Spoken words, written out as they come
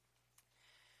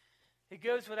It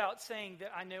goes without saying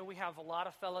that I know we have a lot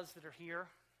of fellas that are here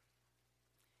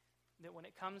that when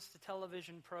it comes to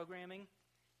television programming,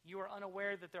 you are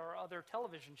unaware that there are other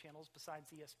television channels besides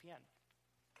ESPN.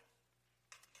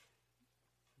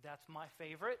 That's my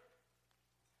favorite.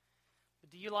 But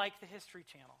do you like the History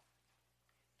Channel?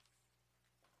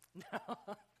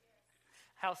 No.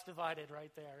 House divided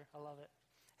right there. I love it.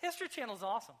 History Channel is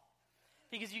awesome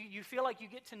because you feel like you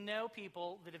get to know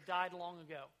people that have died long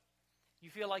ago. You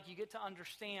feel like you get to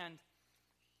understand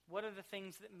what are the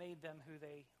things that made them who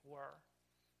they were.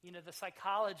 You know, the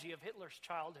psychology of Hitler's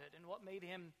childhood and what made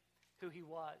him who he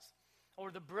was.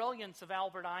 Or the brilliance of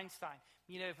Albert Einstein.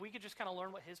 You know, if we could just kind of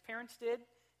learn what his parents did,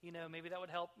 you know, maybe that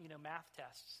would help, you know, math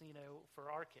tests, you know,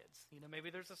 for our kids. You know, maybe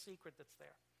there's a secret that's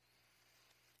there.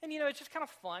 And, you know, it's just kind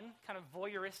of fun, kind of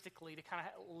voyeuristically to kind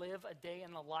of live a day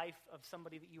in the life of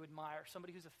somebody that you admire,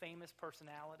 somebody who's a famous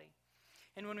personality.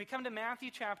 And when we come to Matthew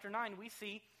chapter 9, we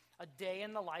see a day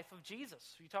in the life of Jesus.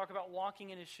 You talk about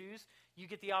walking in his shoes. You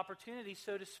get the opportunity,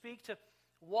 so to speak, to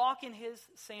walk in his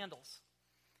sandals.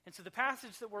 And so the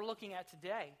passage that we're looking at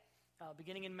today,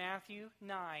 beginning in Matthew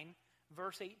 9,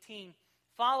 verse 18,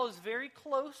 follows very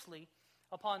closely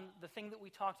upon the thing that we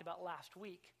talked about last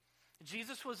week.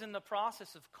 Jesus was in the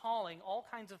process of calling all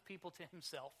kinds of people to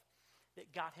himself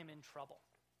that got him in trouble.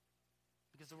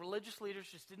 Because the religious leaders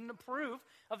just didn't approve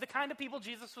of the kind of people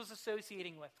Jesus was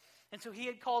associating with. And so he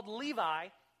had called Levi,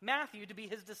 Matthew, to be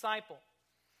his disciple.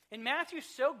 And Matthew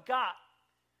so got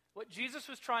what Jesus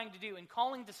was trying to do in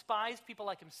calling despised people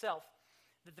like himself,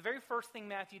 that the very first thing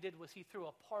Matthew did was he threw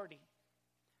a party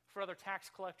for other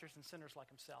tax collectors and sinners like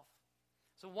himself.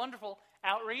 It's a wonderful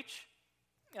outreach.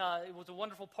 It was a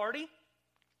wonderful party,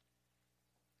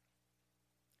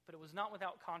 but it was not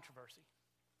without controversy.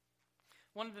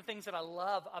 One of the things that I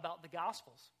love about the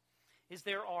Gospels is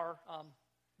there are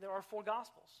 4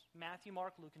 Gospels: Matthew,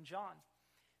 Mark, Luke, and John.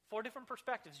 4 different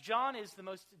perspectives. John is the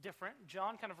most different.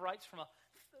 John kind of writes from a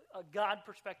God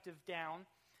perspective down.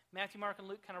 Matthew, Mark, and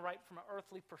Luke kind of write from an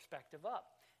earthly perspective up.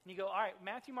 And you go, all right,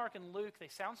 Matthew, Mark, and Luke, they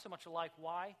sound so much alike.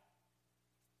 Why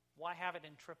have it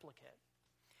in triplicate?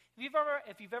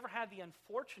 If you've ever had the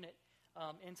unfortunate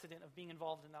incident of being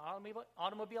involved in an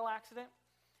automobile accident,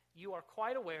 you are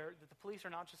quite aware that the police are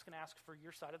not just going to ask for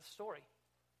your side of the story.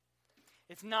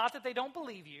 It's not that they don't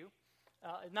believe you,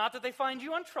 not that they find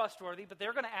you untrustworthy, but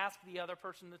they're going to ask the other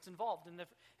person that's involved. And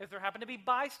if there happen to be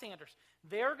bystanders,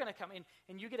 they're going to come in,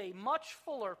 and you get a much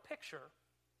fuller picture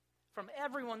from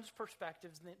everyone's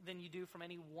perspectives than you do from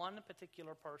any one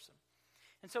particular person.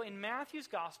 And so in Matthew's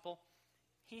gospel,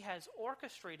 he has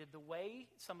orchestrated the way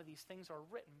some of these things are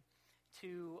written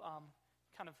to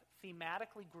kind of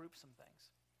thematically group some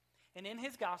things. And in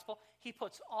his gospel, he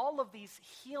puts all of these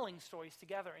healing stories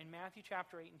together in Matthew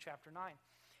chapter 8 and chapter 9.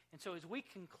 And so as we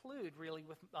conclude really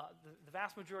with the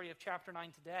vast majority of chapter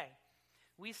 9 today,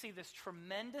 we see this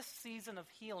tremendous season of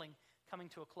healing coming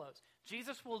to a close.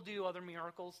 Jesus will do other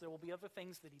miracles. There will be other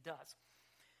things that he does.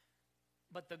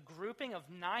 But the grouping of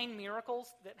 9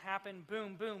 miracles that happen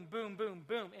boom, boom, boom, boom,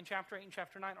 boom in chapter 8 and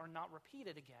chapter 9 are not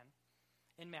repeated again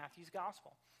in Matthew's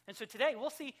gospel. And so today we'll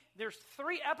see there's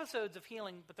 3 episodes of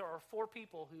healing, but there are 4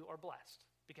 people who are blessed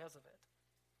because of it.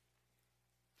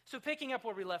 So picking up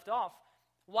where we left off,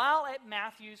 while at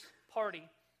Matthew's party,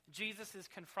 Jesus is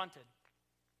confronted.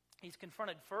 He's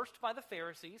confronted first by the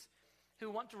Pharisees, who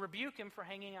want to rebuke him for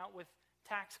hanging out with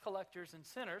tax collectors and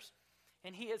sinners.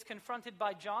 And he is confronted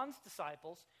by John's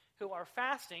disciples, who are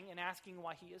fasting and asking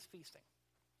why he is feasting.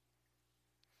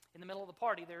 In the middle of the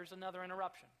party, there's another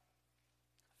interruption.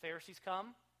 The Pharisees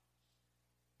come.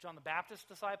 John the Baptist's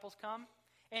disciples come.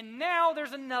 And now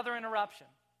there's another interruption.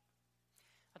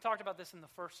 I talked about this in the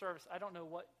first service. I don't know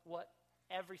what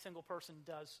every single person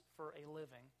does for a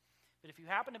living. But if you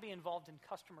happen to be involved in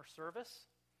customer service,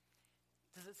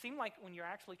 does it seem like when you're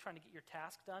actually trying to get your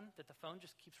task done that the phone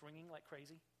just keeps ringing like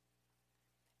crazy?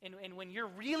 And when you're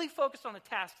really focused on a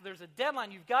task, there's a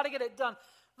deadline, you've got to get it done.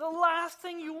 The last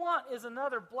thing you want is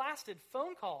another blasted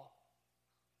phone call.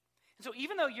 And so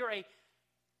even though you're a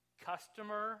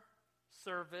customer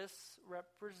service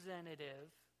representative,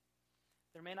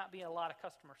 there may not be a lot of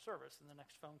customer service in the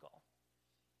next phone call.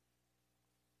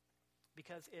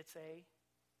 Because it's a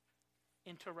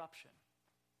interruption.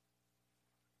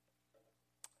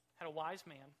 I had a wise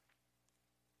man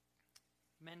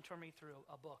mentor me through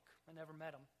a book. I never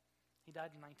met him. He died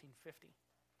in 1950.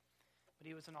 But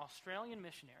he was an Australian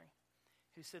missionary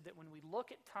who said that when we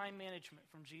look at time management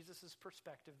from Jesus'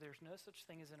 perspective, there's no such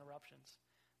thing as interruptions.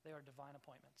 They are divine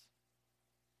appointments.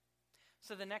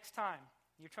 So the next time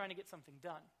you're trying to get something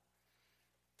done,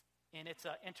 and it's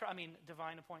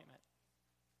divine appointment.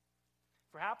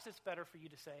 Perhaps it's better for you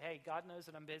to say, hey, God knows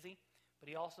that I'm busy, but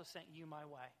he also sent you my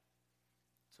way.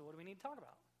 So what do we need to talk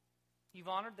about? You've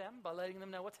honored them by letting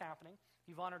them know what's happening.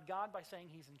 You've honored God by saying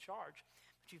he's in charge.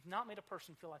 But you've not made a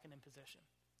person feel like an imposition.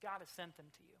 God has sent them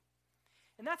to you.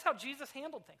 And that's how Jesus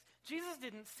handled things. Jesus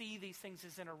didn't see these things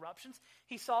as interruptions.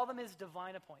 He saw them as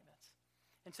divine appointments.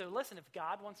 And so listen, if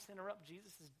God wants to interrupt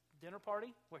Jesus' dinner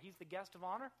party where he's the guest of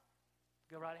honor,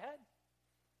 go right ahead.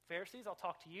 Pharisees, I'll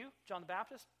talk to you. John the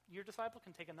Baptist, your disciple,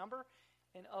 can take a number.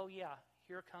 And oh yeah,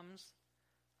 here comes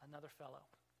another fellow.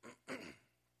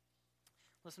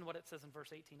 Listen to what it says in verse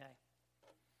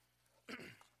 18a.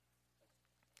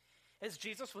 As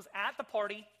Jesus was at the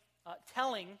party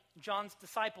telling John's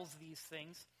disciples these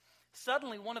things,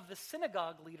 suddenly one of the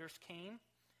synagogue leaders came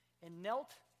and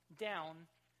knelt down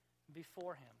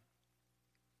before him.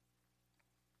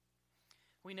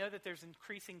 We know that there's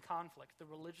increasing conflict. The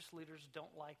religious leaders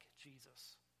don't like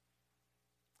Jesus.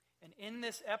 And in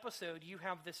this episode, you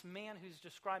have this man who's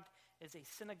described as a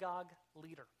synagogue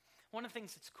leader. One of the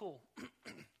things that's cool,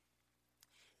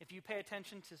 if you pay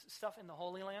attention to stuff in the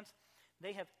Holy Lands,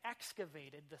 they have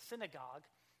excavated the synagogue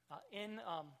in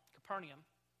Capernaum,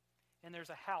 and there's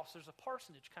a house, there's a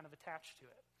parsonage kind of attached to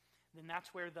it. Then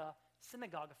that's where the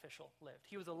synagogue official lived.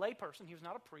 He was a lay person. He was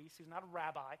not a priest. He was not a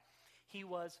rabbi. He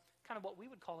was kind of what we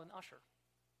would call an usher.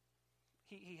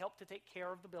 He helped to take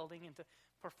care of the building and to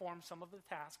perform some of the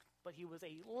tasks, but he was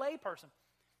a lay person.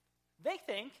 They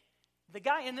think, the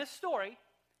guy in this story,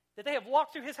 that they have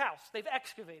walked through his house. They've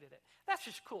excavated it. That's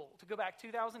just cool, to go back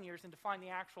 2,000 years and to find the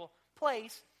actual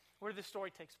place where this story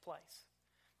takes place.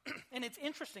 And it's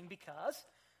interesting because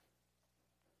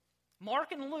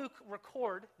Mark and Luke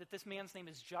record that this man's name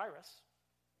is Jairus.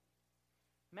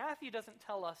 Matthew doesn't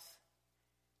tell us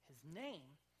his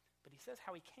name, but he says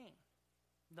how he came,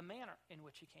 the manner in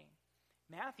which he came.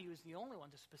 Matthew is the only one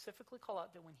to specifically call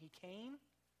out that when he came,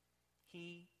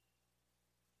 he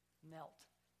knelt.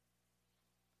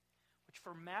 Which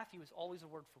for Matthew is always a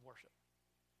word for worship.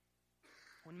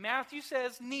 When Matthew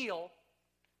says kneel,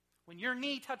 when your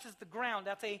knee touches the ground,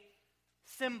 that's a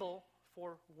symbol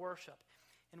for worship.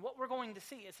 And what we're going to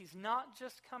see is he's not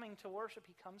just coming to worship,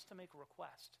 he comes to make a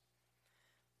request.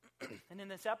 And in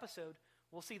this episode,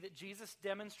 we'll see that Jesus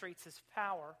demonstrates his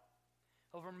power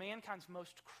over mankind's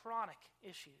most chronic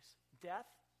issues, death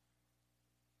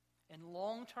and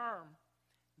long-term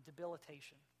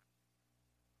debilitation.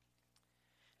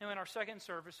 Now, in our second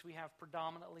service, we have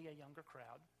predominantly a younger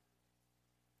crowd.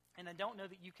 And I don't know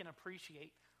that you can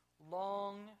appreciate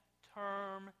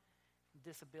long-term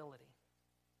disability.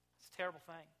 It's a terrible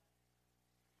thing.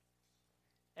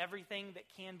 Everything that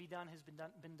can be done has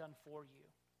been done for you.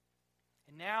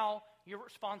 And now your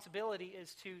responsibility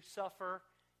is to suffer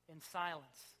in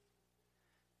silence.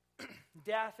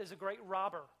 Death is a great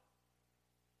robber.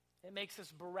 It makes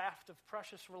us bereft of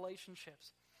precious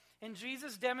relationships. And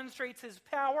Jesus demonstrates his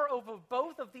power over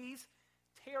both of these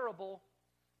terrible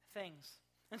things.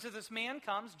 And so this man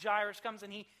comes, Jairus comes,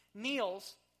 and he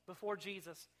kneels before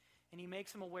Jesus, and he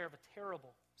makes him aware of a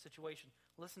terrible situation.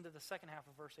 Listen to the second half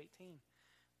of verse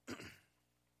 18.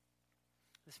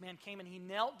 This man came and he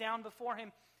knelt down before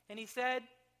him, and he said,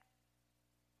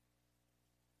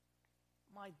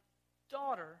 "My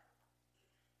daughter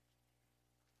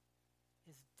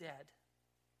is dead."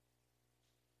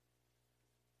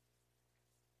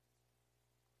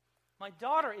 My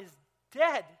daughter is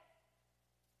dead.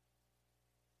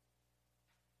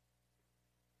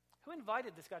 Who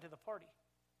invited this guy to the party?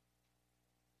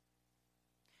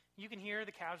 You can hear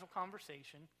the casual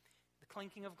conversation, the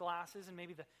clinking of glasses, and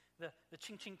maybe the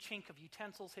chink, chink, chink of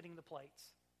utensils hitting the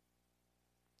plates.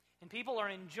 And people are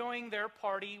enjoying their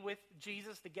party with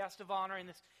Jesus, the guest of honor, and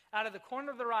this, out of the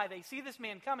corner of their eye, they see this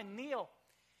man come and kneel.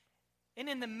 And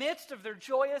in the midst of their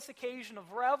joyous occasion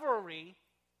of revelry,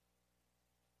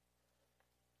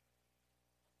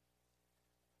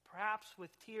 perhaps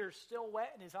with tears still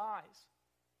wet in his eyes,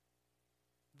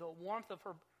 the warmth of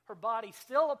her body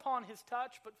still upon his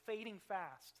touch, but fading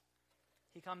fast,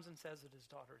 he comes and says that his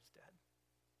daughter is dead.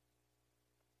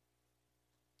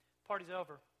 Party's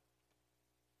over.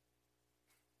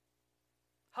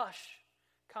 Hush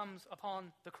comes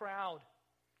upon the crowd.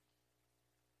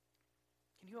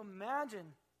 Can you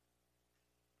imagine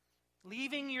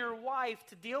leaving your wife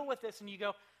to deal with this and you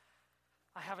go,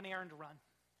 I have an errand to run.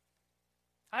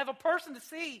 I have a person to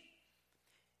see.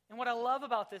 And what I love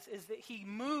about this is that he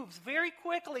moves very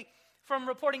quickly from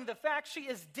reporting the fact she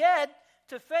is dead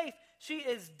to faith. She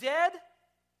is dead,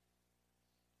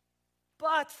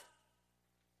 but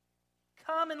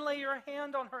come and lay your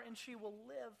hand on her and she will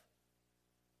live.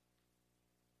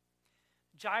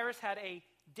 Jairus had a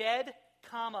dead,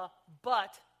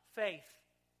 but faith.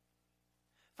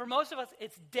 For most of us,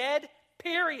 it's dead,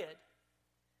 period.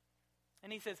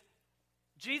 And he says,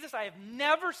 Jesus, I have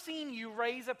never seen you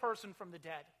raise a person from the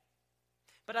dead.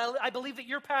 But I believe that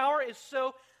your power is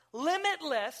so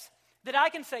limitless that I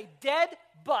can say dead,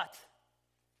 but.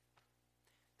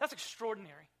 That's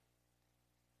extraordinary.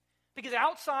 Because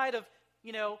outside of,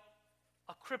 a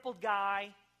crippled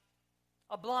guy,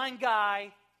 a blind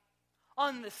guy,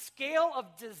 on the scale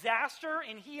of disaster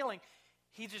and healing,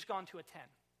 he's just gone to a 10.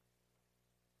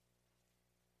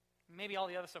 Maybe all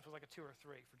the other stuff was like a 2 or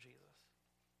 3 for Jesus.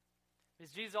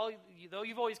 Because Jesus, though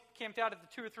you've always camped out at the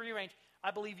 2 or 3 range,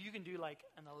 I believe you can do like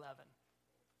an 11.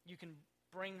 You can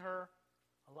bring her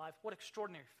alive. What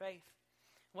extraordinary faith.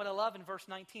 What I love in verse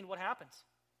 19, what happens?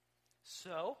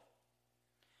 So,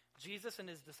 Jesus and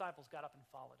his disciples got up and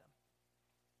followed him.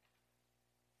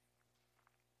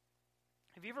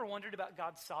 Have you ever wondered about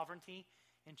God's sovereignty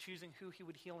in choosing who he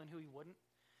would heal and who he wouldn't?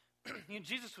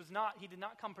 Jesus he did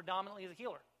not come predominantly as a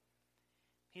healer.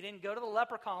 He didn't go to the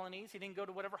leper colonies. He didn't go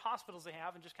to whatever hospitals they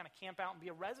have and just kind of camp out and be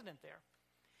a resident there.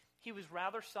 He was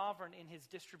rather sovereign in his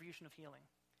distribution of healing.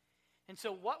 And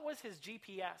so what was his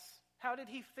GPS? How did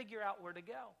he figure out where to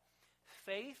go?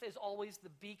 Faith is always the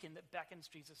beacon that beckons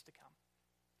Jesus to come.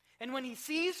 And when he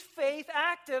sees faith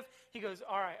active, he goes,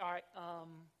 all right,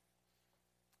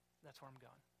 that's where I'm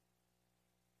going.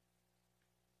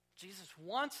 Jesus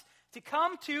wants to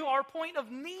come to our point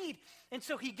of need. And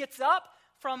so he gets up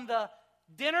from the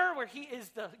dinner where he is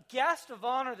the guest of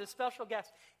honor, the special guest,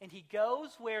 and he goes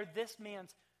where this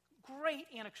man's great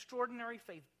and extraordinary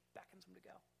faith beckons him to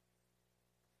go.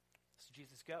 So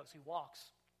Jesus goes. He walks.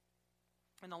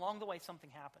 And along the way, something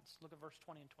happens. Look at verse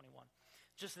 20 and 21.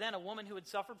 Just then, a woman who had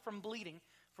suffered from bleeding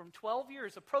from 12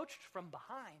 years approached from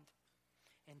behind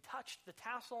and touched the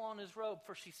tassel on his robe,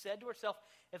 for she said to herself,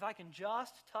 if I can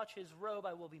just touch his robe,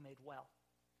 I will be made well.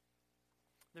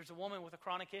 There's a woman with a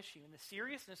chronic issue, and the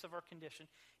seriousness of her condition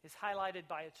is highlighted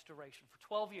by its duration. For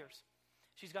 12 years,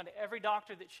 she's gone to every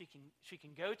doctor that she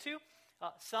can go to.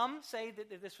 Some say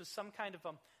that this was some kind of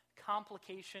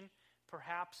complication,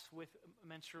 perhaps with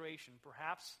menstruation,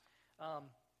 perhaps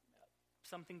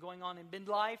something going on in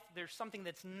midlife. There's something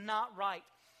that's not right.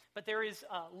 But there is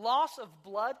loss of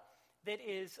blood that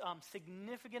is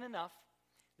significant enough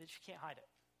that she can't hide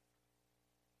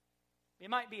it. It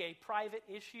might be a private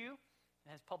issue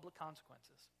and has public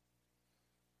consequences.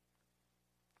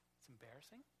 It's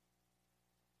embarrassing.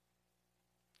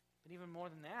 But even more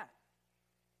than that,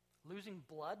 losing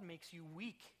blood makes you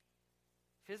weak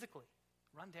physically,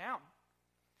 run down.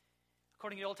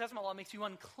 According to the Old Testament law, it makes you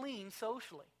unclean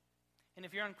socially. And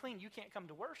if you're unclean, you can't come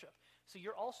to worship. So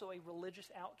you're also a religious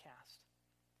outcast.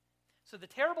 So the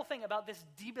terrible thing about this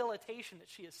debilitation that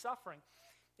she is suffering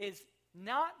is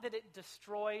not that it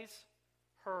destroys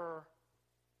her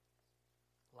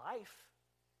life.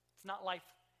 It's not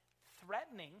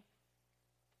life-threatening,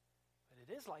 but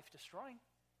it is life-destroying.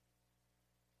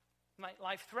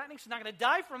 Life-threatening, she's not going to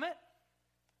die from it.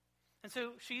 And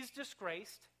so she's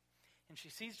disgraced, and she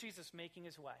sees Jesus making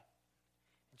his way.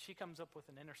 And she comes up with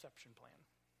an interception plan.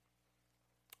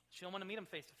 She don't want to meet him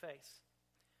face to face.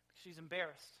 She's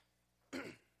embarrassed.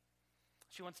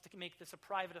 She wants to make this a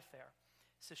private affair.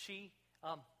 So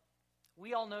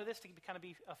we all know this to kind of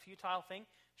be a futile thing.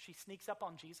 She sneaks up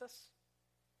on Jesus.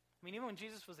 I mean, even when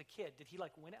Jesus was a kid, did he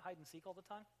win at hide and seek all the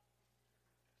time?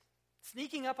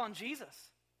 Sneaking up on Jesus.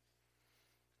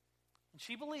 And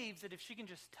she believes that if she can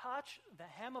just touch the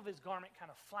hem of his garment, kind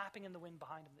of flapping in the wind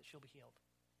behind him, that she'll be healed.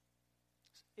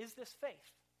 Is this faith?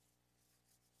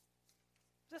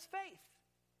 Is this faith?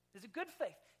 Is it good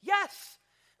faith? Yes!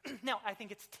 Now, I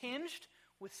think it's tinged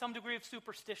with some degree of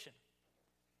superstition.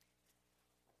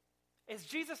 Is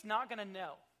Jesus not going to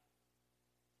know?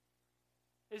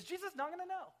 Is Jesus not going to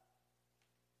know?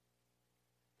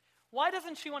 Why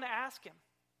doesn't she want to ask him?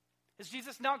 Is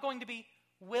Jesus not going to be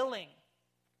willing?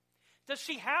 Does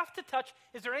she have to touch?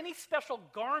 Is there any special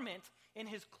garment in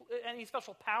any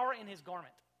special power in his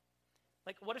garment?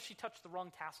 What if she touched the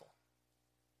wrong tassel?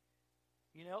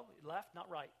 Left, not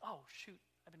right. Oh, shoot,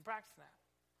 I've been practicing that.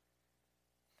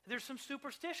 There's some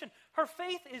superstition. Her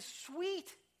faith is sweet,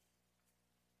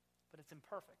 but it's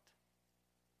imperfect.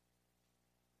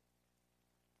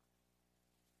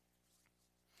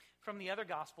 From the other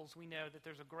Gospels, we know that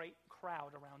there's a great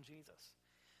crowd around Jesus.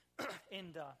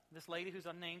 And this lady who's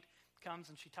unnamed comes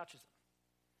and she touches him.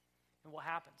 And what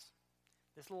happens?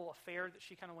 This little affair that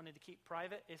she kind of wanted to keep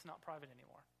private is not private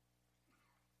anymore.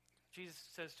 Jesus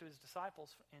says to his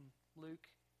disciples in Luke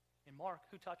and Mark,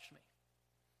 who touched me?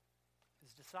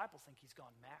 His disciples think he's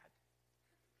gone mad.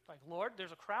 It's like, Lord,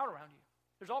 there's a crowd around you.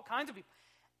 There's all kinds of people.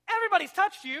 Everybody's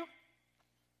touched you.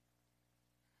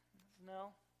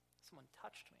 No, Someone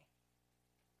touched me.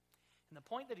 And the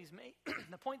point that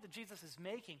the point that Jesus is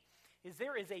making is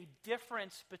there is a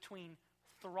difference between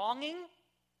thronging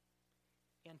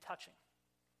and touching.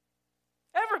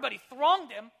 Everybody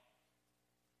thronged him.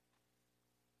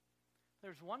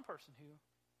 There's one person who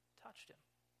touched him.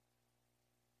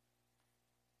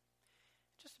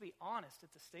 Just to be honest,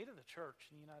 at the state of the church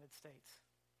in the United States,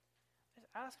 I just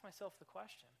ask myself the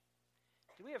question,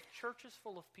 do we have churches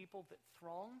full of people that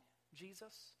throng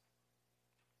Jesus?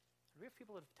 Or do we have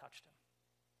people that have touched him?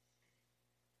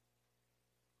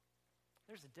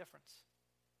 There's a difference.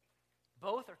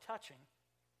 Both are touching.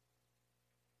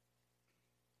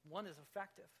 One is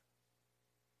effective.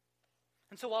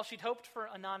 And so while she'd hoped for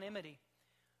anonymity,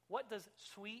 what does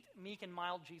sweet, meek, and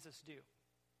mild Jesus do?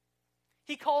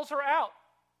 He calls her out.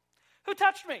 Who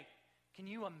touched me? Can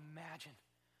you imagine?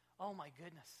 Oh my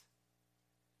goodness.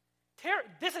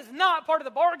 This is not part of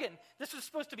the bargain. This was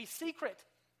supposed to be secret.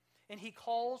 And he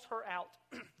calls her out.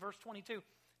 Verse 22.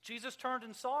 Jesus turned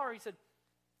and saw her. He said,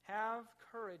 have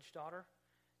courage, daughter.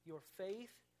 Your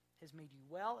faith has made you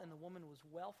well. And the woman was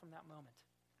well from that moment.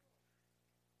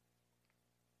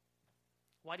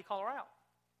 Why did he call her out?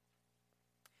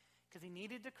 Because he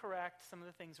needed to correct some of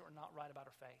the things that were not right about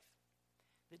her faith.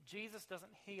 That Jesus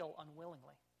doesn't heal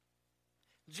unwillingly.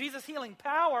 Jesus' healing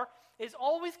power is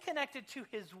always connected to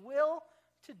his will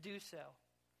to do so.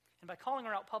 And by calling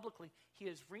her out publicly, he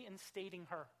is reinstating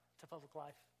her to public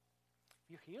life.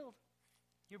 You're healed.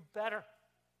 You're better.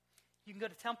 You can go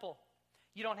to temple.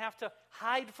 You don't have to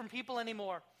hide from people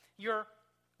anymore. You're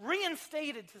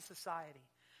reinstated to society.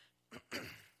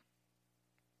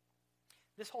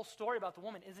 This whole story about the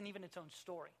woman isn't even its own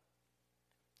story.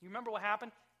 You remember what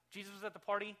happened? Jesus was at the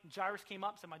party. Jairus came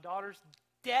up, said, my daughter's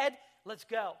dead. Let's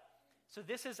go. So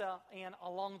this is an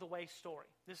along-the-way story.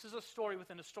 This is a story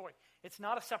within a story. It's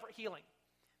not a separate healing.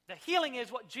 The healing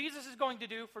is what Jesus is going to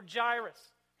do for Jairus.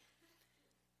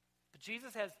 But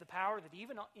Jesus has the power that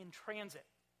even in transit,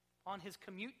 on his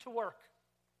commute to work,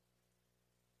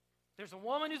 there's a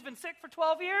woman who's been sick for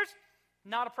 12 years,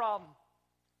 not a problem.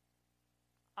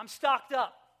 I'm stocked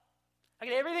up. I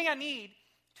get everything I need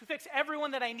to fix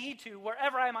everyone that I need to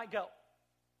wherever I might go.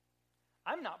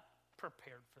 I'm not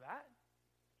prepared for that.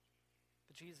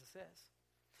 But Jesus is.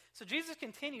 So Jesus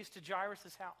continues to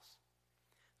Jairus' house.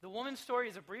 The woman's story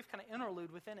is a brief kind of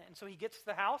interlude within it. And so he gets to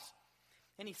the house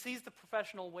and he sees the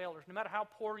professional wailers. No matter how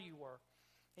poor you were,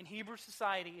 in Hebrew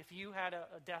society, if you had a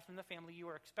death in the family, you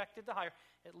were expected to hire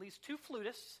at least 2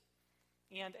 flutists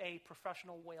and a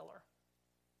professional wailer.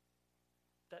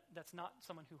 That's not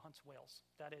someone who hunts whales.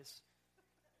 That is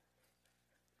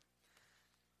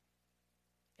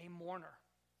a mourner.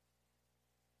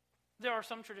 There are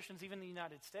some traditions, even in the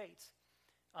United States.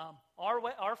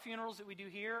 Our funerals that we do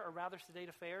here are rather sedate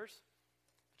affairs.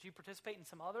 But you participate in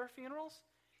some other funerals,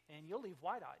 and you'll leave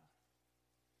wide-eyed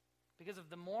because of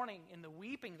the mourning and the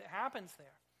weeping that happens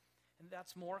there. And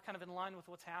that's more kind of in line with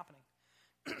what's happening.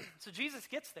 So Jesus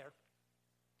gets there,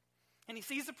 and he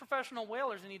sees the professional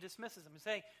wailers, and he dismisses them and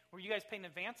say, were you guys paid in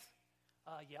advance?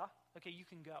 Yeah. Okay, you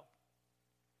can go.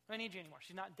 I don't need you anymore.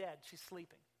 She's not dead. She's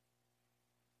sleeping.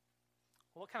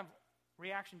 Well, what kind of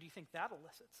reaction do you think that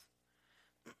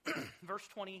elicits? Verse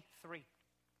 23.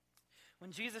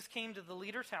 When Jesus came to the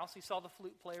leader's house, he saw the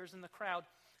flute players in the crowd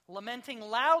lamenting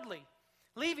loudly.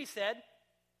 Leave, he said,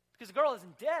 because the girl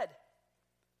isn't dead,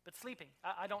 but sleeping.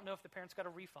 I don't know if the parents got a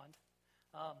refund.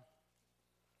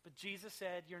 But Jesus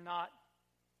said, you're not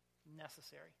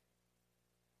necessary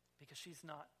because she's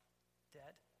not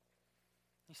dead.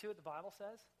 You see what the Bible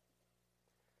says?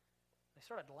 They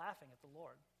started laughing at the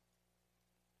Lord.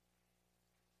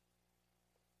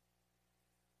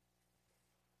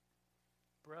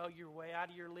 Bro, you're way out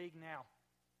of your league now.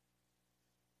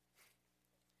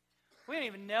 We didn't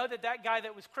even know that guy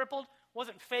that was crippled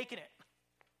wasn't faking it.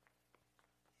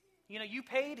 You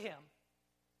paid him.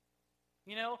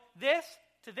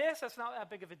 That's not that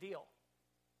big of a deal.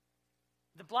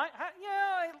 The blind,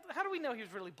 how do we know he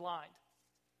was really blind?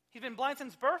 He's been blind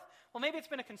since birth? Well, maybe it's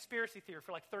been a conspiracy theory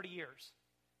for like 30 years.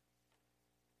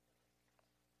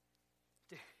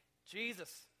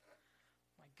 Jesus,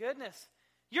 my goodness.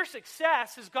 Your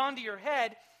success has gone to your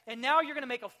head, and now you're going to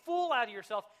make a fool out of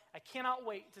yourself. I cannot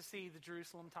wait to see the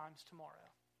Jerusalem Times tomorrow.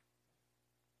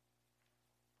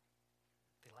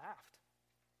 They laughed.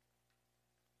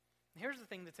 And here's the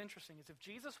thing that's interesting, is if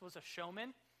Jesus was a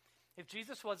showman, if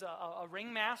Jesus was a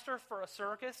ringmaster for a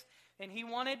circus, and he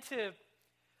wanted to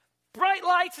bright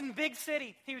lights in big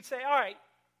city, he would say, all right,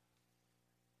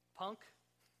 punk,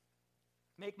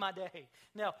 make my day.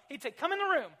 No, he'd say, come in the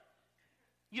room.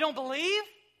 You don't believe?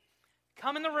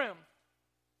 Come in the room.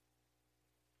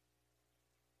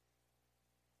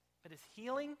 But his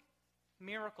healing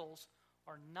miracles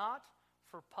are not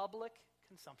for public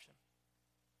consumption.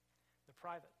 They're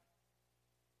private.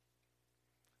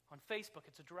 On Facebook,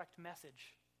 it's a direct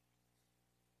message,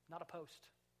 not a post.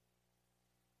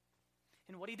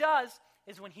 And what he does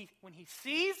is when he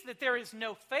sees that there is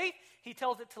no faith, he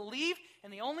tells it to leave,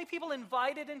 and the only people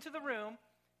invited into the room,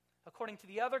 according to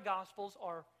the other Gospels,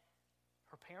 are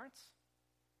her parents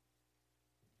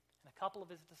and a couple of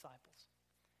his disciples.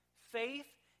 Faith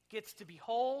gets to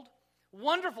behold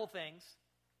wonderful things,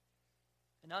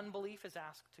 and unbelief is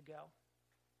asked to go.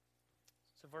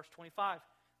 So verse 25,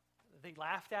 they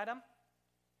laughed at him.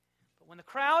 But when the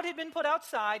crowd had been put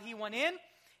outside, he went in,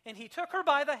 and he took her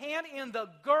by the hand, and the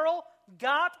girl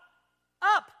got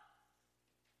up.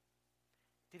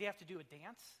 Did he have to do a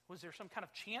dance? Was there some kind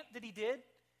of chant that he did?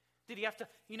 Did he have to,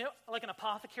 like an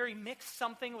apothecary, mix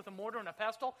something with a mortar and a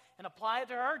pestle and apply it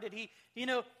to her? Did he,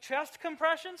 chest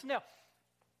compressions? No.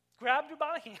 Grabbed her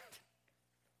by the hand,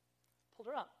 pulled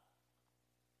her up,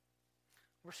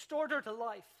 restored her to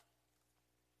life.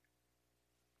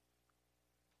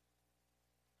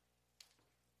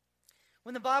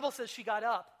 When the Bible says she got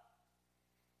up,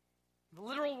 the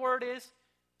literal word is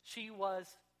she was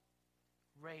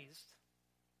raised.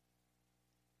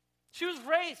 She was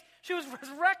raised. She was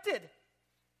resurrected.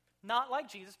 Not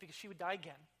like Jesus, because she would die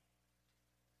again.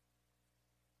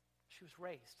 She was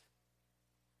raised.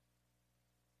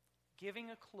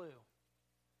 Giving a clue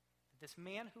that this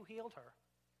man who healed her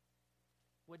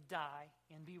would die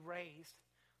and be raised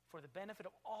for the benefit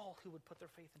of all who would put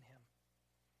their faith in him.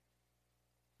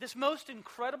 This most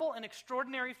incredible and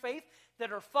extraordinary faith that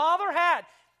her father had,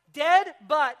 dead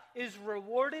but is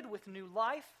rewarded with new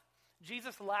life.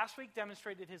 Jesus last week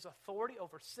demonstrated his authority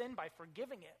over sin by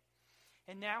forgiving it.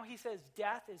 And now he says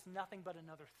death is nothing but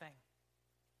another thing.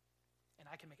 And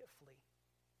I can make it flee.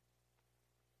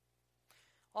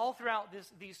 All throughout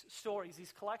these stories,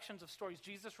 these collections of stories,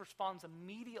 Jesus responds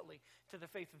immediately to the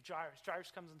faith of Jairus. Jairus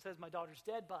comes and says, my daughter's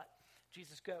dead, but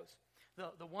Jesus goes.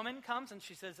 The woman comes and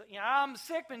she says, I'm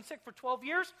sick, been sick for 12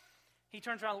 years. He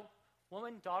turns around,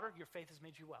 woman, daughter, your faith has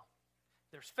made you well.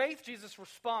 There's faith, Jesus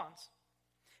responds.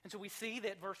 And so we see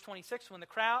that verse 26,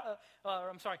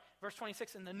 verse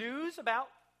 26, and the news about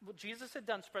what Jesus had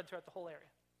done spread throughout the whole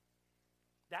area.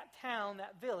 That town,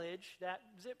 that village, that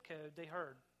zip code, they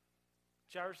heard.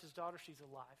 Jairus' daughter, she's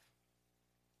alive.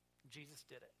 Jesus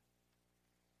did it.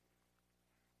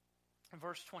 In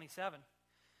verse 27,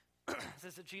 it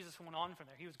says that Jesus went on from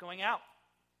there. He was going out.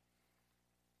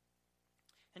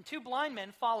 And two blind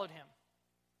men followed him.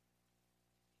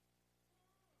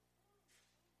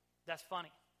 That's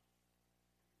funny.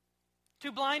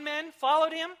 Two blind men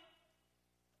followed him.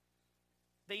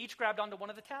 They each grabbed onto one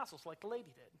of the tassels like the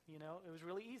lady did. It was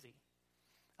really easy.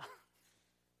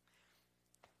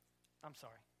 I'm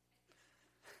sorry.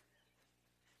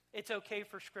 It's okay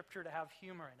for Scripture to have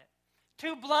humor in it.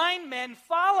 Two blind men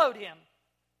followed him.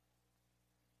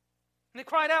 And they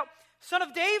cried out, Son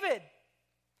of David,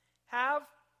 have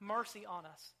mercy on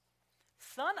us.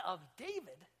 Son of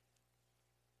David?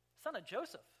 Son of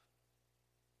Joseph.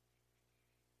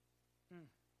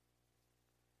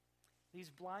 These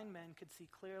blind men could see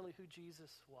clearly who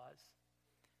Jesus was,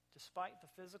 despite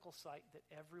the physical sight that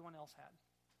everyone else had.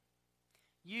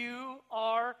 You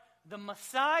are the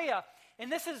Messiah. And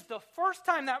this is the first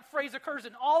time that phrase occurs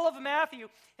in all of Matthew,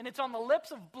 and it's on the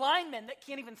lips of blind men that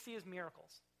can't even see his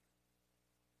miracles.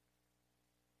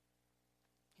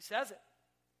 He says it.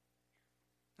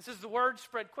 This is the word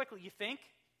spread quickly, you think?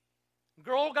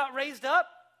 Girl got raised up.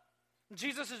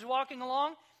 Jesus is walking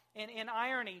along, and in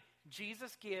irony,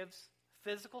 Jesus gives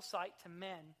physical sight to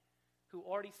men who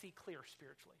already see clear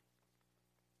spiritually.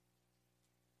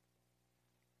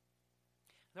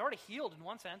 They're already healed in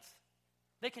one sense.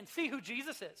 They can see who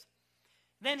Jesus is.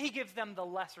 Then he gives them the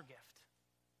lesser gift.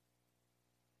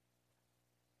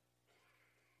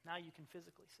 Now you can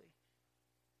physically see.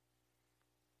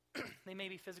 They may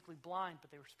be physically blind,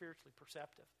 but they were spiritually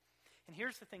perceptive. And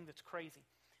here's the thing that's crazy.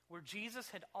 Where Jesus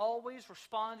had always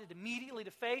responded immediately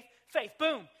to faith, faith,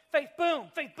 boom, faith, boom,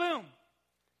 faith, boom.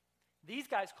 These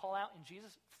guys call out, and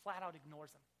Jesus flat out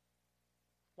ignores them.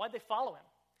 Why'd they follow him?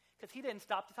 Because he didn't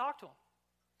stop to talk to them.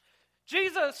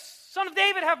 Jesus, Son of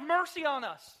David, have mercy on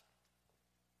us.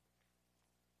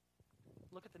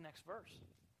 Look at the next verse.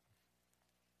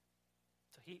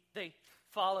 So they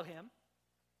follow him.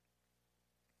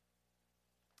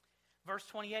 Verse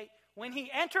 28, when he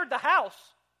entered the house,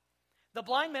 the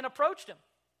blind men approached him.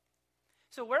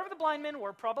 So wherever the blind men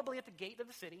were, probably at the gate of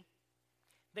the city,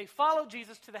 they followed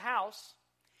Jesus to the house.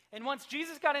 And once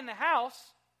Jesus got in the house,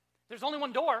 there's only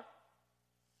one door.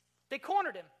 They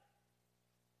cornered him.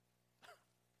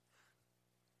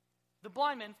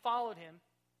 blind men followed him,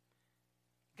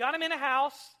 got him in a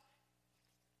house,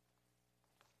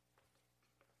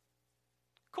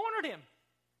 cornered him.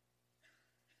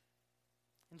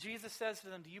 And Jesus says to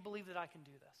them, do you believe that I can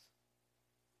do this?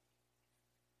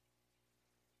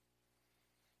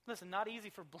 Listen, not easy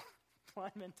for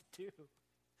blind men to do.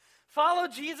 Follow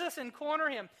Jesus and corner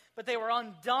him, but they were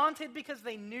undaunted because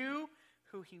they knew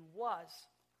who he was.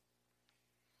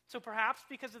 So perhaps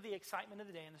because of the excitement of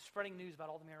the day and the spreading news about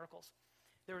all the miracles,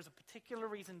 there was a particular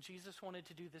reason Jesus wanted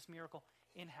to do this miracle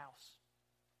in-house.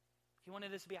 He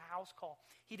wanted this to be a house call.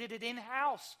 He did it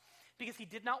in-house because he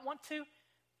did not want to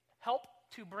help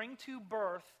to bring to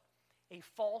birth a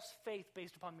false faith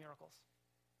based upon miracles.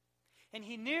 And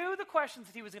he knew the questions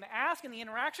that he was going to ask and the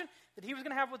interaction that he was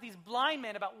going to have with these blind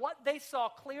men about what they saw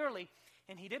clearly.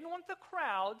 And he didn't want the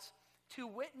crowds to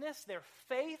witness their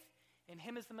faith in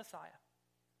him as the Messiah,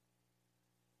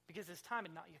 because his time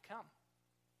had not yet come.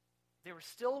 There was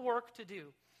still work to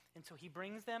do. And so he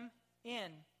brings them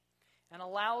in and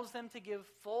allows them to give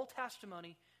full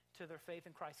testimony to their faith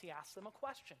in Christ. He asks them a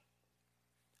question.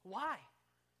 Why?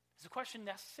 Is the question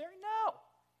necessary? No.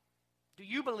 Do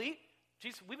you believe?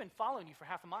 Jesus, we've been following you for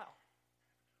half a mile.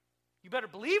 You better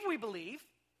believe we believe.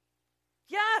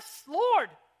 Yes, Lord.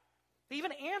 They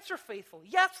even answer faithfully.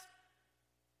 Yes,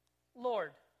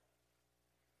 Lord.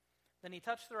 Then he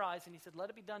touched their eyes and he said, let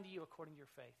it be done to you according to your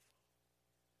faith.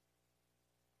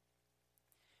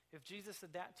 If Jesus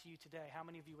said that to you today, how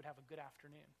many of you would have a good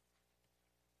afternoon?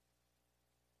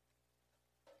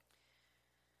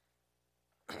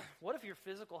 What if your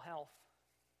physical health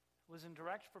was in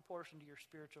direct proportion to your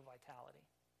spiritual vitality?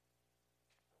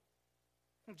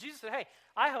 And Jesus said, hey,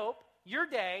 I hope your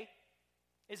day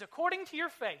is according to your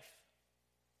faith.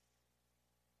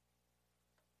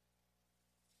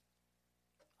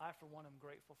 I, for one, am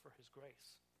grateful for his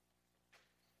grace.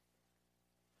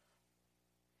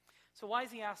 So why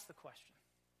does he ask the question?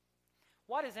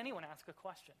 Why does anyone ask a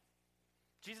question?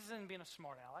 Jesus isn't being a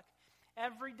smart aleck.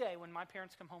 Every day when my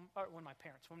kids come home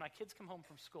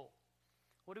from school,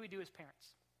 what do we do as parents?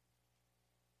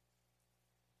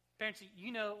 Parents,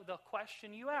 you know the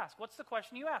question you ask. What's the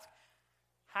question you ask?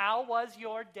 How was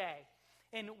your day?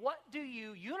 And what do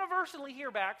you universally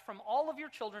hear back from all of your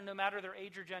children, no matter their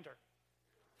age or gender?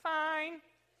 Fine.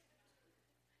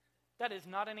 That is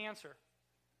not an answer.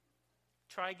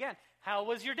 Try again. How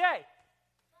was your day?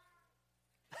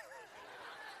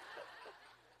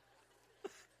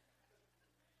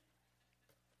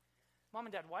 Mom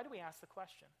and Dad, why do we ask the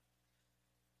question?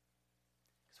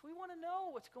 Because we want to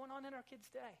know what's going on in our kids'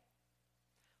 day.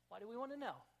 Why do we want to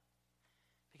know?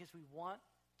 Because we want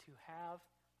to have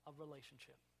a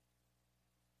relationship.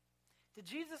 Did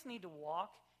Jesus need to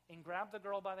walk and grab the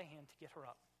girl by the hand to get her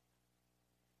up?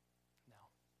 No.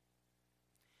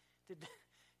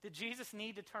 Did Jesus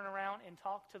need to turn around and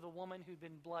talk to the woman who'd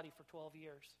been bloody for 12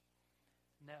 years?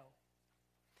 No.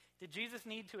 Did Jesus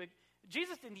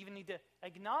didn't even need to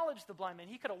acknowledge the blind man.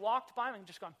 He could have walked by him and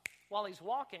just gone, while he's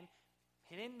walking.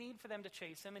 He didn't need for them to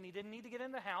chase him, and he didn't need to get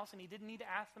in the house, and he didn't need to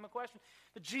ask them a question.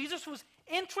 But Jesus was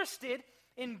interested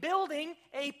in building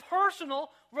a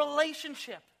personal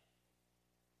relationship.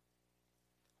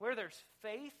 Where there's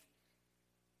faith,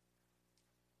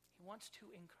 he wants to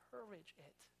encourage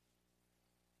it.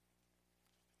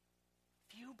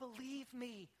 If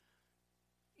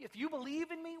you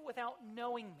believe in me without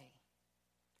knowing me,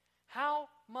 how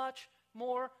much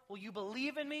more will you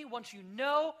believe in me once you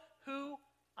know who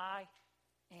I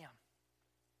am?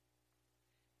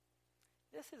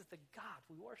 This is the God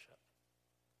we worship,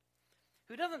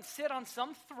 who doesn't sit on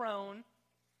some throne,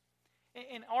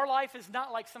 and our life is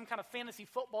not like some kind of fantasy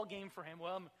football game for him.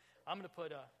 Well, I'm going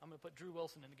to put Drew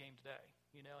Wilson in the game today.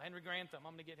 You know, Henry Grantham,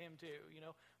 I'm going to get him too. You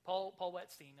know, Paul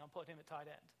Wetstein, I'll put him at tight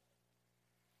end.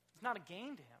 It's not a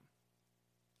game to him.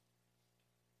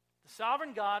 The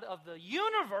sovereign God of the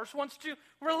universe wants to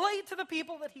relate to the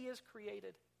people that he has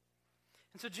created.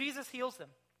 And so Jesus heals them.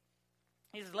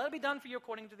 He says, let it be done for you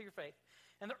according to your faith.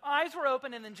 And their eyes were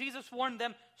open, and then Jesus warned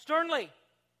them sternly,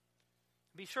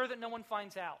 be sure that no one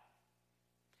finds out.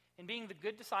 And being the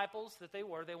good disciples that they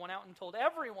were, they went out and told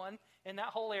everyone in that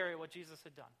whole area what Jesus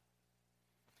had done.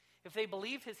 If they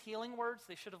believed his healing words,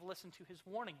 they should have listened to his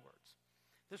warning words.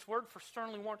 This word for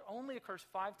sternly warned only occurs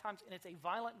 5 times, and it's a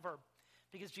violent verb,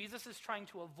 because Jesus is trying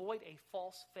to avoid a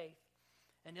false faith,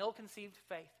 an ill-conceived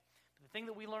faith. But the thing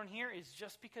that we learn here is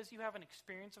just because you have an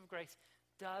experience of grace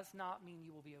does not mean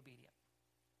you will be obedient.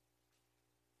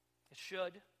 It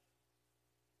should.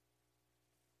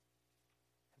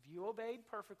 Have you obeyed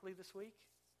perfectly this week?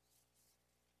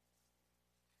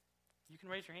 You can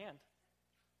raise your hand.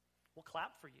 We'll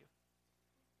clap for you.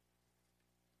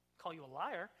 call you a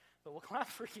liar, but we'll clap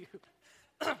for you.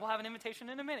 We'll have an invitation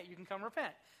in a minute. You can come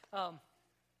repent.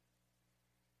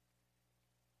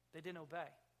 They didn't obey.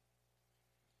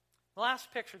 The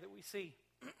last picture that we see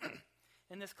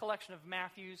in this collection of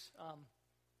Matthew's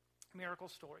miracle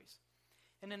stories.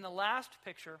 And in the last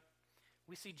picture,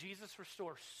 we see Jesus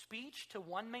restore speech to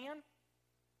one man,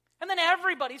 and then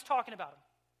everybody's talking about him.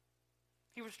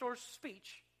 He restores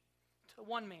speech to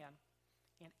one man,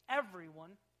 and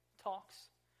everyone talks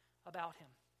about him.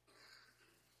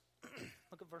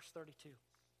 Look at verse 32.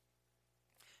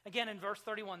 Again, in verse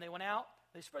 31, they went out,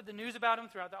 they spread the news about him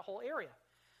throughout that whole area.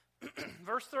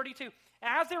 Verse 32,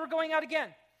 as they were going out again,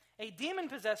 a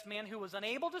demon-possessed man who was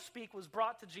unable to speak was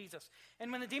brought to Jesus.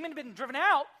 And when the demon had been driven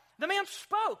out, the man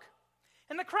spoke.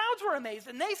 And the crowds were amazed,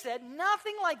 and they said,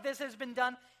 nothing like this has been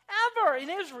done ever in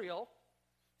Israel.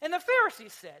 And the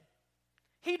Pharisees said,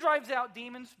 he drives out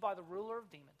demons by the ruler of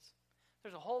demons.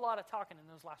 There's a whole lot of talking in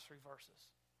those last three verses.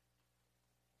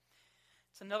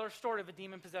 It's another story of a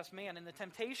demon-possessed man. And the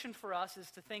temptation for us is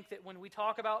to think that when we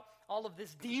talk about all of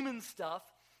this demon stuff,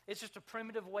 it's just a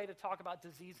primitive way to talk about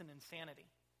disease and insanity.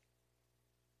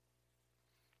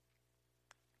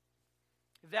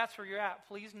 If that's where you're at,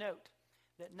 please note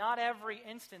that not every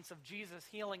instance of Jesus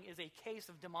healing is a case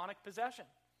of demonic possession.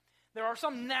 There are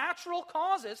some natural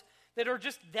causes that are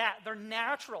just that. They're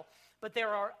natural. But there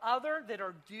are other that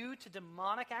are due to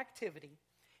demonic activity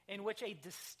in which a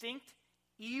distinct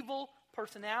evil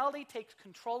personality takes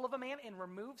control of a man and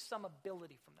removes some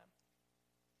ability from them.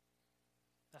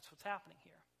 That's what's happening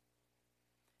here.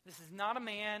 This is not a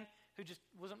man who just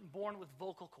wasn't born with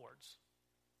vocal cords.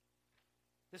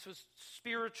 This was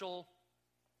spiritual,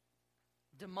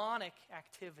 demonic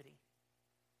activity.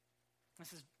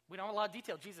 We don't have a lot of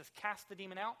detail. Jesus cast the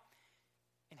demon out.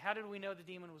 And how did we know the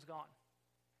demon was gone?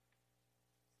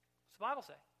 What's the Bible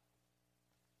say?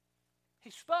 He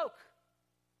spoke.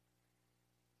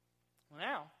 Well,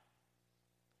 now,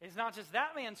 it's not just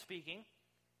that man speaking.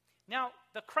 Now,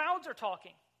 the crowds are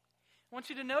talking. I want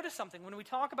you to notice something. When we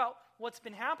talk about what's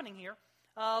been happening here,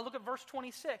 look at verse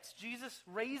 26. Jesus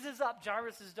raises up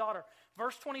Jairus' daughter.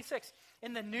 Verse 26.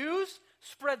 And the news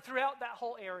spread throughout that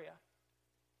whole area.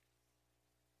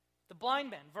 The blind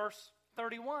men, verse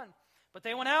 31. But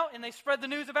they went out and they spread the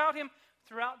news about him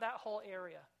throughout that whole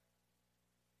area.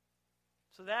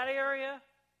 So that area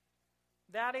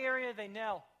they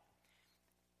know.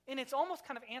 And it's almost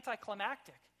kind of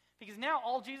anticlimactic. Because now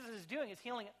all Jesus is doing is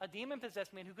healing a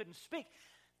demon-possessed man who couldn't speak.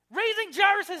 Raising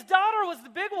Jairus' daughter was the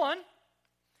big one.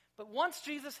 But once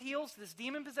Jesus heals this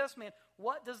demon-possessed man,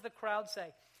 what does the crowd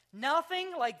say?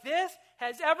 Nothing like this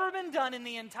has ever been done in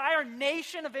the entire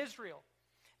nation of Israel.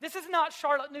 This is not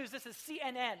Charlotte News. This is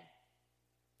CNN.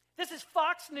 This is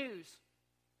Fox News.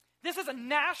 This is a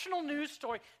national news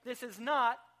story. This is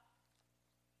not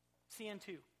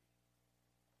CN2.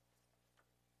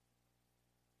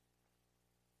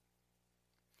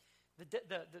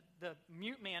 The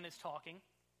mute man is talking.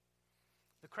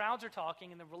 The crowds are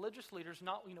talking, and the religious leaders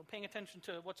not paying attention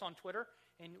to what's on Twitter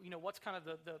and what's kind of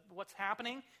the what's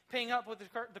happening, paying up with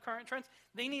the current trends.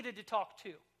 They needed to talk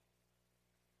too.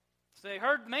 So they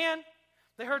heard the man,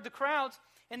 they heard the crowds,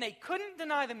 and they couldn't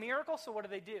deny the miracle. So what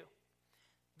do?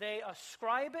 They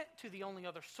ascribe it to the only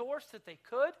other source that they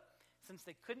could, since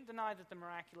they couldn't deny that the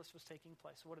miraculous was taking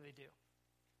place. So what do?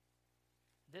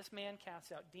 This man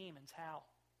casts out demons. How?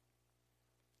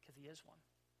 Because he is one.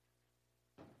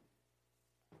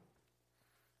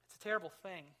 It's a terrible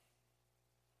thing.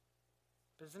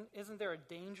 But isn't there a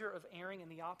danger of erring in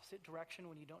the opposite direction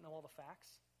when you don't know all the facts?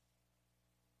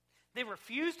 They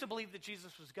refused to believe that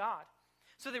Jesus was God.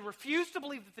 So they refused to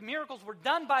believe that the miracles were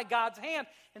done by God's hand,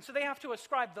 and so they have to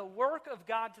ascribe the work of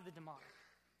God to the demonic.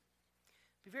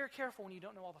 Be very careful when you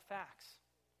don't know all the facts.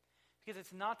 Because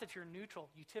it's not that you're neutral.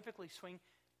 You typically swing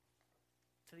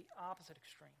to the opposite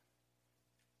extreme.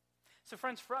 So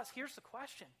friends, for us, here's the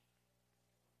question.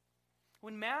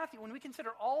 When we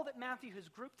consider all that Matthew has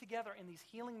grouped together in these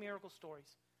healing miracle stories,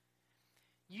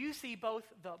 you see both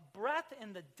the breadth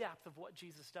and the depth of what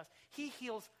Jesus does. He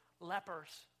heals lepers,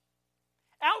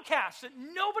 outcasts that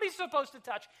nobody's supposed to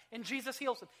touch, and Jesus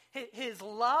heals them. His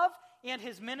love and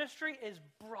his ministry is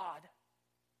broad.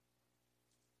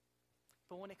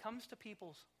 But when it comes to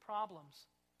people's problems,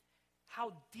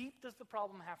 how deep does the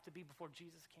problem have to be before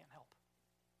Jesus can't help?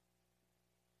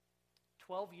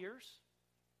 12 years?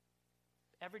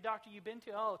 Every doctor you've been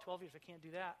to, 12 years, I can't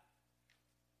do that.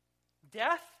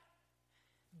 Death?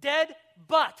 Dead,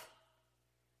 but.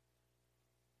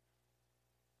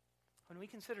 When we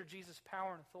consider Jesus'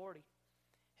 power and authority,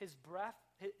 his breath,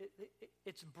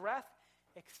 its breath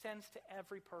extends to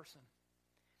every person.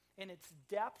 and its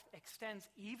depth extends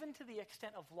even to the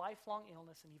extent of lifelong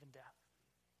illness and even death.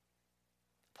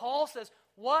 Paul says,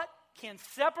 what can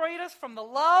separate us from the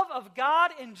love of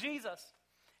God in Jesus?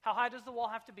 How high does the wall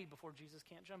have to be before Jesus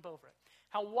can't jump over it?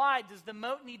 How wide does the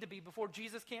moat need to be before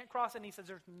Jesus can't cross it? And he says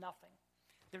there's nothing.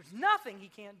 There's nothing he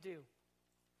can't do.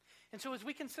 And so as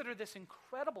we consider this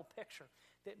incredible picture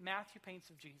that Matthew paints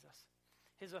of Jesus,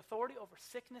 his authority over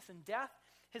sickness and death,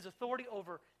 his authority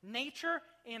over nature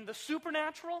and the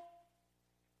supernatural,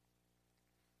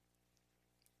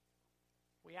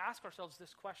 we ask ourselves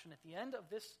this question at the end of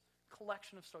this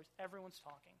collection of stories. Everyone's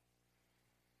talking.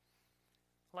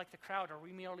 Like the crowd, are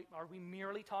we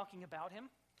merely talking about him?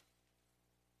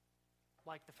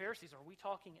 Like the Pharisees, are we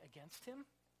talking against him?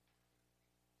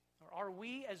 Or are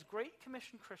we, as Great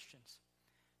Commission Christians,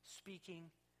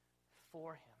 speaking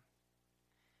for him?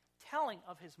 Telling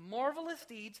of his marvelous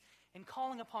deeds and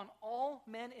calling upon all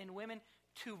men and women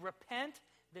to repent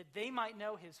that they might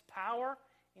know his power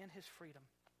and his freedom.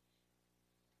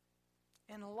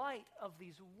 In light of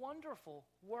these wonderful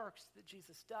works that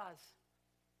Jesus does,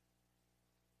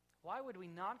 why would we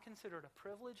not consider it a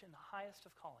privilege and the highest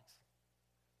of callings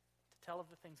to tell of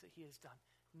the things that he has done?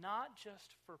 Not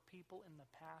just for people in the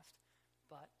past,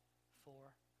 but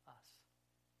for us.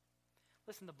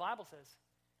 Listen, the Bible says,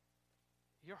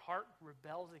 your heart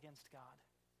rebels against God.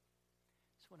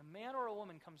 So when a man or a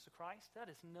woman comes to Christ, that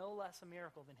is no less a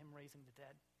miracle than him raising the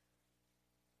dead.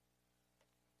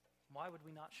 Why would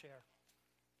we not share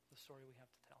the story we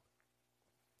have to tell?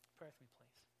 Pray with me,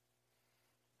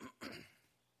 please.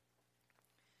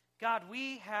 God,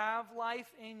 we have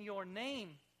life in your name,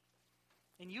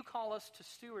 and you call us to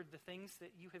steward the things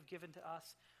that you have given to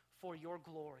us for your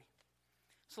glory.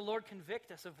 So, Lord,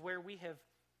 convict us of where we have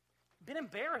been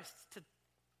embarrassed to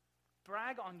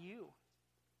brag on you.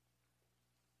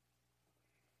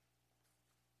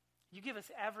 You give us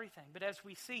everything, but as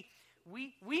we see,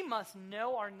 we must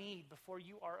know our need before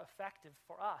you are effective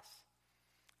for us.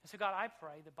 And so, God, I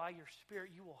pray that by your Spirit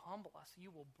you will humble us,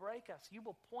 you will break us, you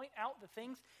will point out the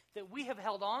things that we have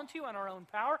held on to in our own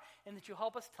power, and that you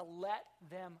help us to let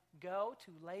them go,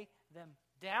 to lay them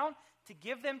down, to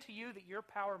give them to you that your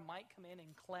power might come in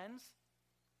and cleanse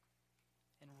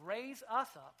and raise us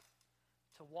up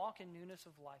to walk in newness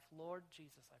of life. Lord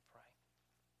Jesus, I pray.